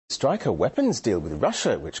strike a weapons deal with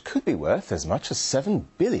Russia, which could be worth as much as $7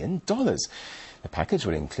 billion. The package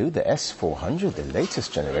will include the S-400, the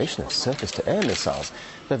latest generation of surface-to-air missiles.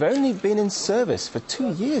 They've only been in service for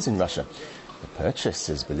 2 years in Russia. The purchase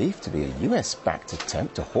is believed to be a US-backed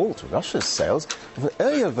attempt to halt Russia's sales of an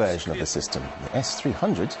earlier version of the system, the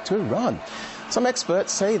S-300, to Iran. Some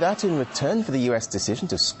experts say that in return for the US decision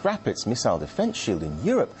to scrap its missile defense shield in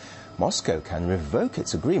Europe, Moscow can revoke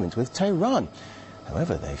its agreement with Tehran.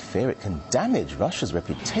 However, they fear it can damage Russia's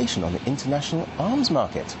reputation on the international arms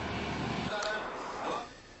market.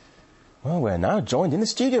 Well, we're now joined in the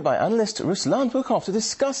studio by analyst Ruslan Pukhov to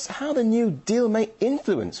discuss how the new deal may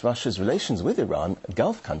influence Russia's relations with Iran,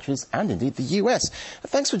 Gulf countries and indeed the US.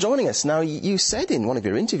 Thanks for joining us. Now, you said in one of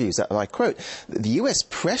your interviews, and I quote, the US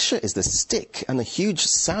pressure is the stick and the huge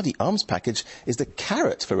Saudi arms package is the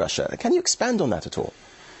carrot for Russia. Can you expand on that at all?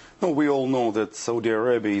 No, we all know that Saudi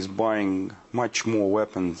Arabia is buying much more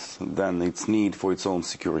weapons than its need for its own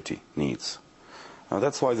security needs.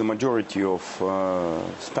 That's why the majority of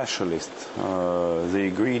specialists, they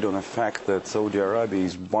agreed on the fact that Saudi Arabia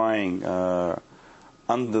is buying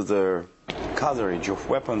under the coverage of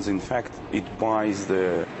weapons. In fact, it buys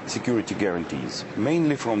the security guarantees,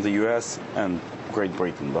 mainly from the US and Great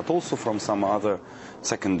Britain, but also from some other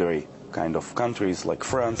secondary kind of countries like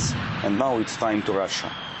France, and now it's time to Russia.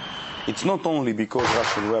 It's not only because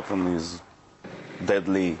Russian weapon is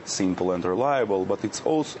deadly, simple and reliable, but it's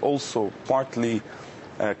also partly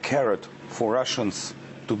a carrot for Russians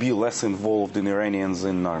to be less involved in Iranians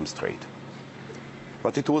in arms trade.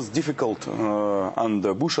 But it was difficult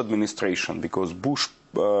under Bush administration because Bush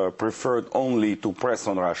preferred only to press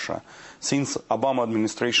on Russia. Since Obama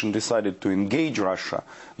administration decided to engage Russia,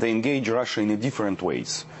 they engage Russia in different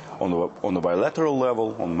ways. On a bilateral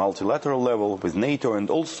level, on multilateral level, with NATO,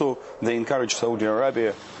 and also they encouraged Saudi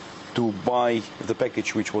Arabia to buy the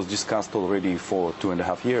package which was discussed already for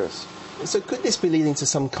 2.5 years. So could this be leading to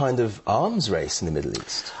some kind of arms race in the Middle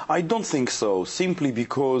East? I don't think so, simply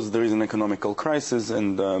because there is an economical crisis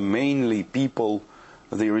and mainly people,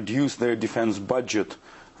 they reduce their defense budget,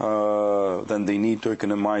 then they need to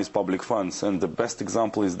economize public funds. And the best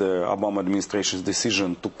example is the Obama administration's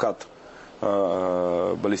decision to cut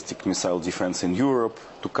ballistic missile defense in Europe,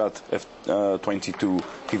 to cut F-22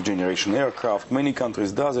 fifth-generation aircraft. Many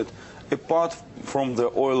countries does it, apart from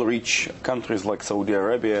the oil-rich countries like Saudi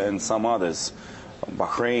Arabia and some others,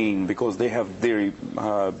 Bahrain, because they have very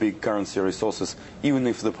big currency resources, even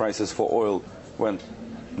if the prices for oil went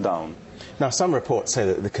down. Now, some reports say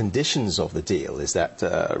that the conditions of the deal is that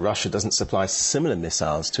Russia doesn't supply similar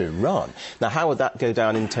missiles to Iran. Now, how would that go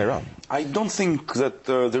down in Tehran? I don't think that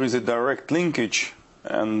there is a direct linkage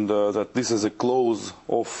and that this is a clause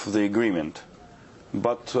of the agreement.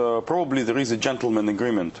 But probably there is a gentleman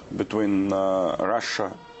agreement between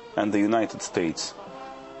Russia and the United States.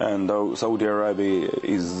 And Saudi Arabia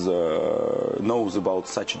knows about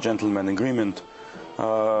such a gentleman agreement,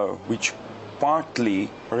 which partly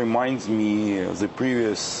reminds me of the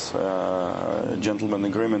previous gentleman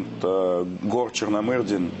agreement,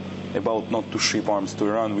 Gore-Chernomyrdin, about not to ship arms to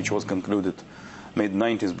Iran, which was concluded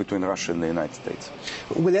mid-90s between Russia and the United States.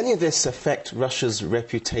 Will any of this affect Russia's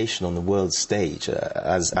reputation on the world stage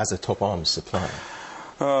as a top arms supplier?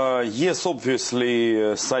 Yes,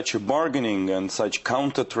 obviously, such a bargaining and such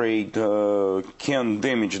counter-trade can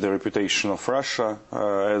damage the reputation of Russia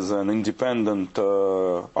as an independent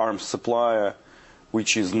arms supplier,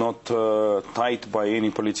 which is not tied by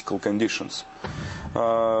any political conditions.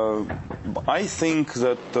 I think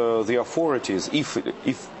that the authorities,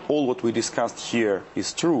 if all what we discussed here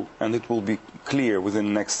is true, and it will be clear within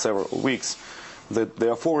the next several weeks, that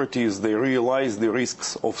the authorities, they realize the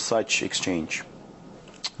risks of such exchange.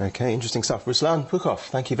 Okay, interesting stuff. Ruslan Pukhov,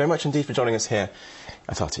 thank you very much indeed for joining us here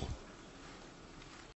at RT.